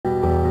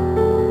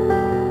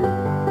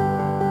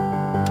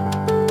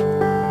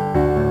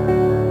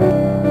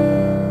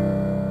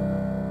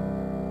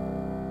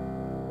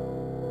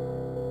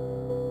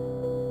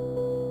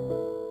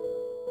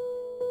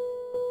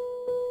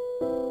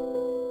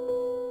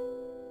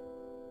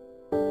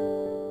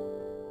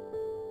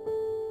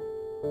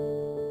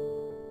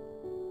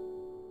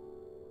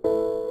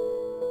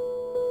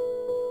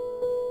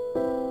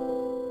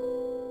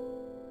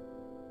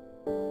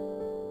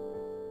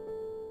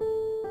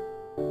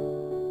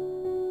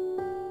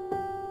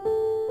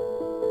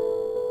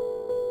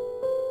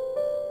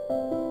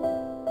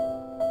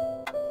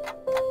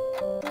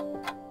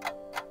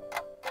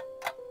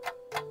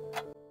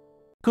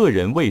个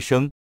人卫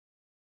生。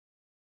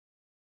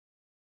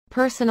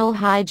Personal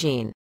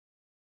hygiene.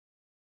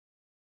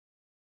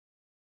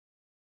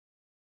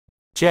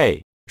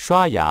 J.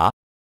 刷牙。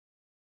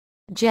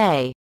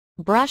 J.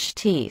 Brush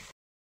teeth.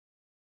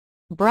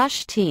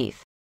 Brush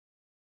teeth.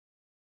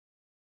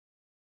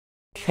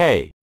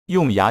 K.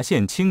 用牙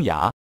线清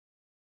牙。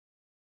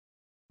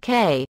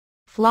 K.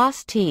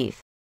 Floss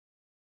teeth.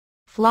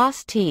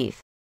 Floss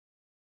teeth.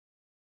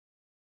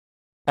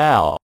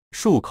 L.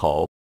 漱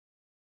口。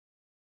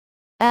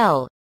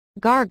 L.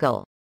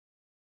 Gargle.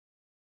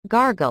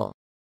 Gargle.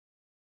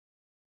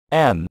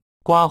 M.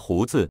 刮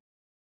胡子。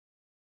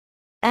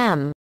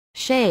 M.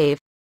 Shave.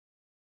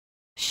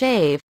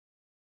 Shave.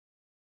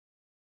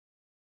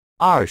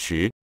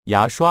 20.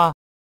 牙刷。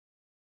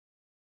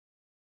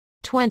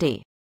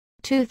 20.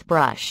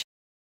 Toothbrush.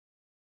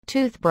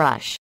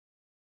 Toothbrush.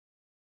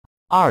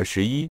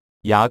 21.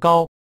 牙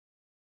膏。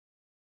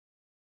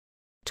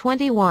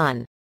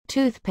 21.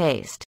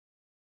 Toothpaste.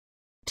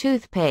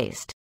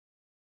 Toothpaste.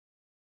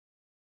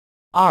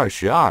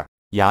 22.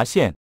 牙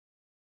线。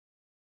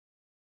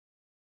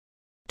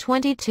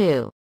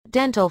 22.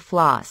 Dental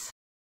floss.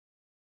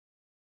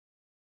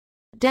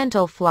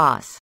 Dental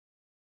floss.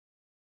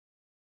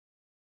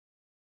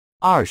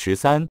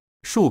 23.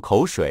 漱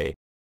口水。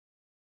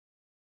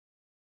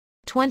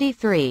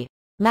 23.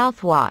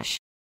 Mouthwash.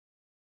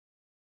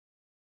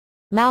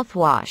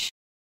 Mouthwash.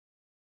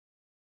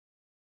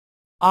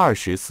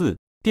 24.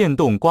 电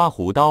动刮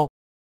胡刀。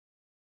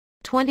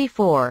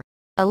 24.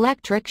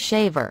 Electric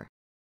shaver.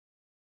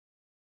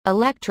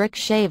 Electric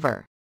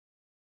shaver.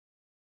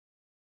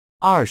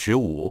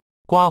 25.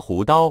 刮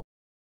胡刀。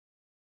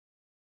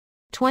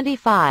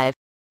 25.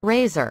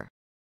 Razor.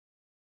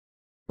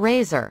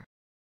 Razor.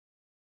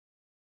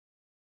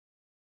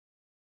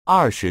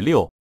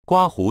 26.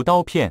 刮胡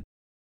刀片。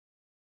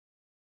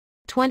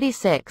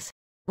 26.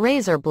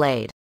 Razor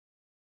blade.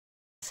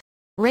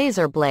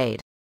 Razor blade.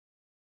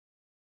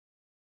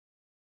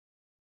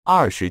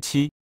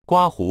 27.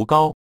 刮胡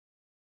膏。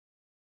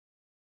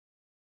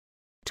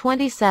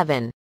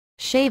 27.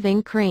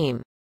 Shaving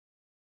cream.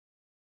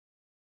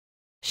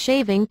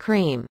 Shaving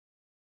cream.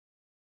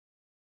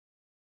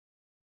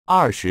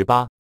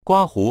 28.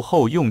 刮胡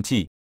后用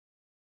剂。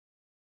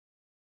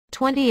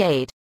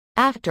 28.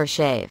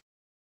 Aftershave.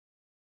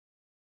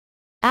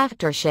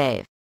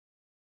 Aftershave.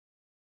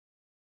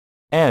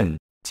 N.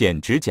 剪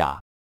指甲。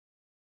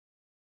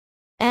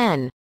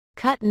 N.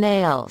 Cut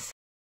nails.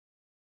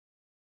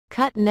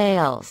 Cut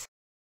nails.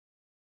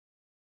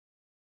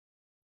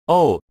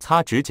 O.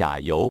 擦指甲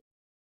油。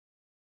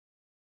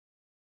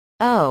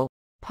 O.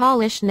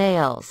 Polish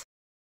nails.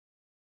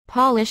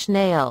 Polish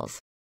nails.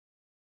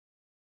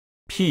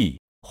 P.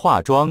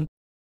 化妆。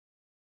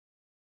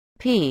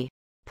 P.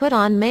 Put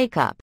on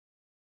makeup.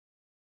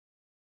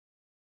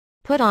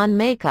 Put on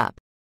makeup.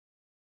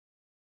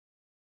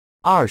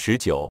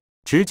 29.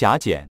 指甲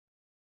剪。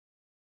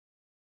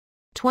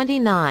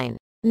 29.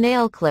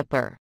 Nail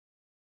clipper.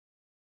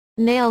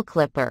 Nail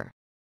clipper.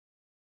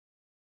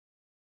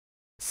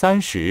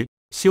 30.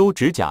 修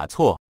指甲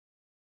锉。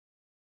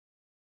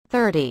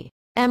 30.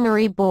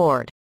 Emery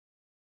board.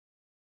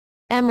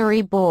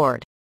 Emery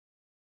board.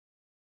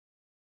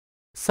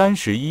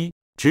 31.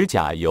 指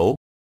甲油。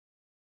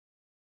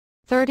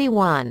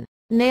 31.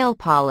 Nail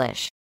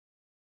polish.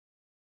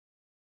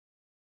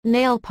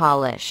 Nail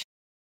polish.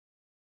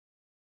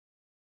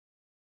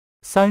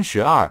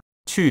 32.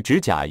 去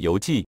指甲油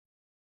剂。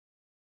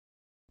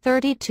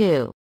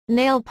 32.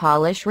 Nail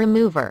polish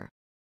remover.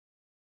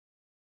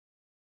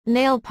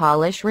 Nail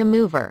polish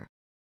remover.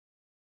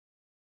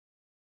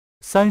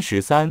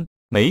 33.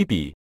 眉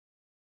笔。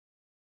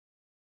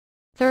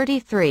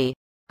 33.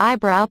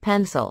 Eyebrow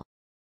pencil.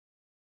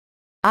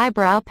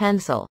 Eyebrow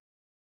pencil.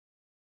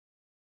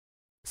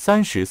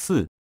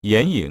 34.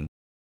 眼影。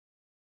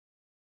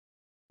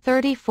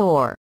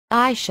 34.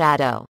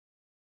 Eyeshadow.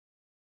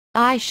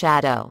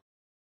 Eyeshadow.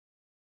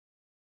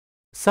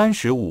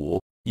 35.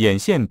 眼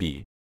线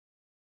笔。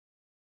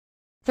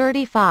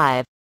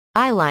 35.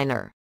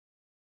 Eyeliner.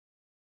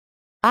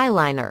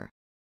 Eyeliner.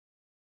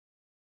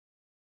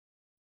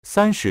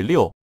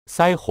 36.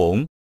 腮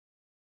红。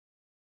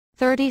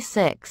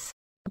 36.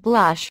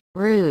 Blush,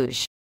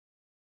 rouge.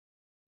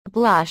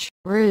 Blush,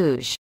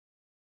 rouge.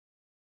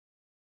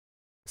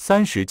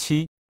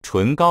 37.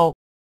 唇膏。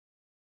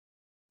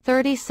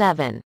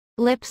 37.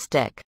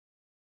 Lipstick.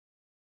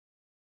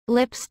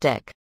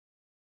 Lipstick.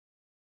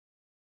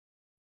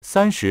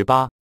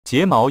 38.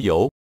 睫毛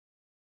油。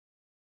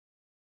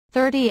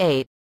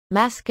 38.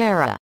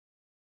 Mascara.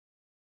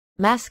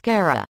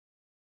 Mascara.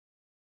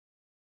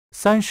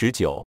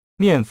 39.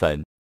 面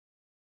粉。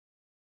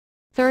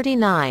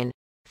 39.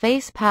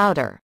 Face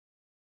powder.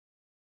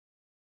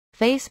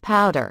 Face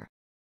powder.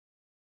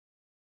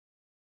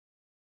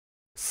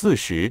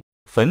 40.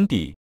 粉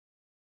底。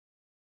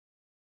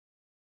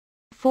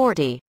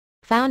 40.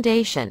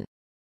 Foundation.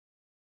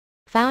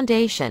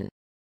 Foundation.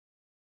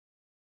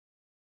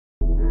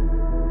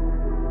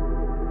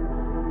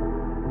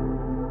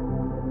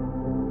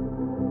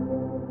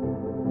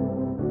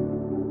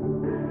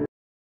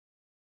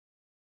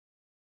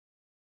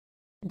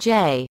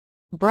 J.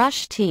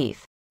 Brush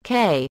teeth.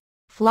 K.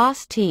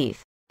 Floss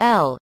teeth.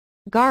 L.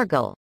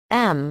 Gargle.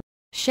 M.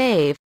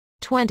 Shave.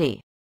 20.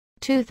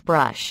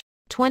 Toothbrush.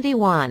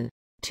 21.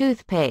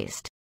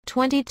 Toothpaste.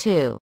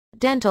 22.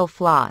 Dental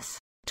floss.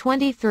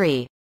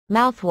 23.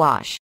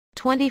 Mouthwash.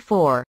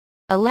 24.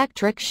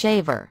 Electric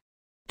shaver.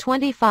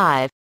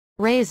 25.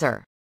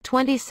 Razor.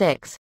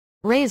 26.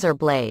 Razor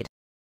blade.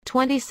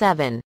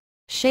 27.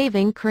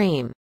 Shaving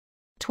cream.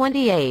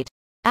 28.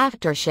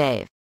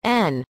 Aftershave.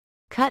 N.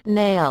 Cut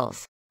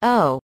nails.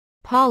 O.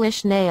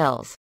 Polish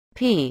nails.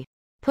 P.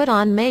 Put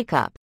on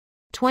makeup.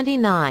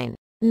 29.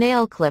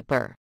 Nail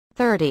clipper.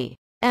 30.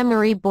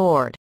 Emery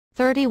board.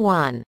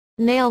 31.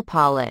 Nail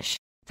polish.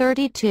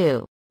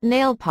 32.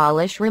 Nail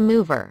polish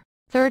remover.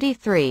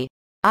 33.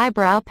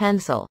 Eyebrow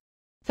pencil.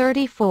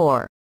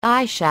 34.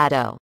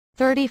 Eyeshadow.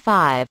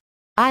 35.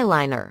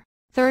 Eyeliner.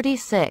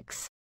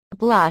 36.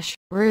 Blush,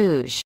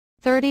 rouge.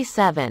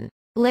 37.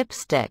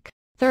 Lipstick.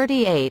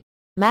 38.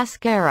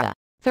 Mascara.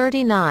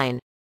 39.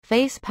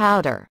 Face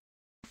powder.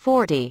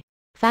 40.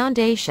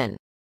 Foundation.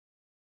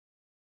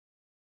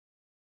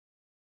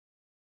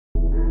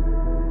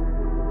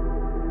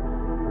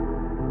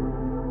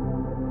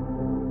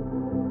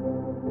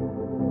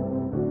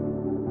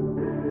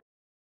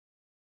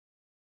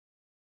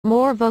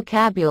 More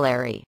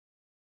vocabulary.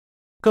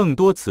 更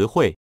多词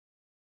汇。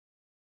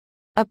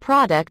 A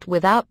product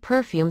without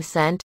perfume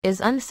scent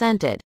is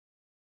unscented.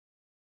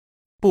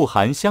 不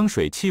含香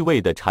水气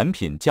味的产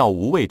品叫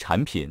无味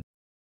产品。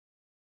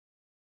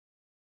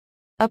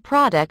 A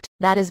product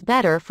that is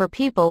better for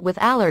people with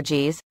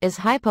allergies is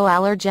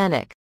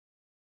hypoallergenic.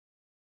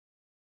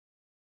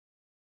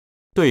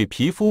 对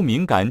皮肤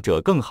敏感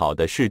者更好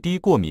的是低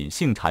过敏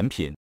性产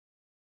品。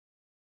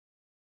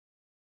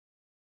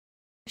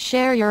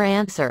 Share your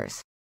answers.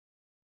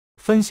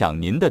 分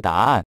享您的答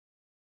案。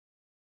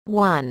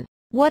 1.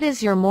 What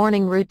is your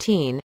morning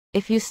routine,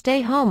 if you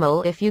stay home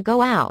or if you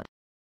go out?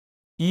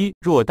 1.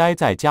 若待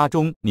在家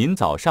中，您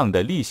早上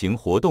的例行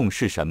活动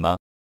是什么？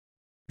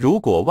如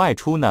果外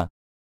出呢？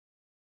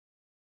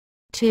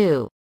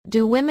 2.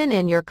 Do women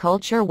in your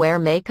culture wear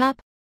makeup?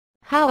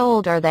 How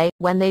old are they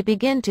when they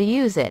begin to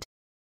use it?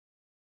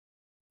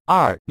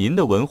 2. 您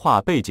的文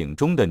化背景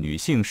中的女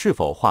性是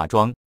否化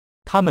妆？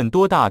她们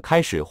多大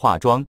开始化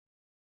妆？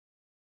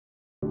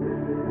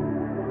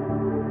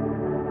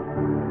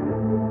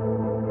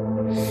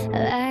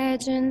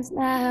 Legends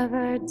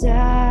never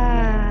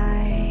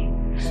die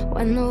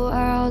when the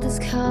world is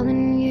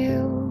calling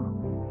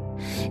you.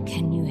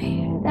 Can you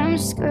hear them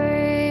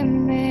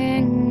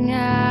screaming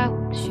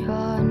out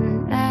your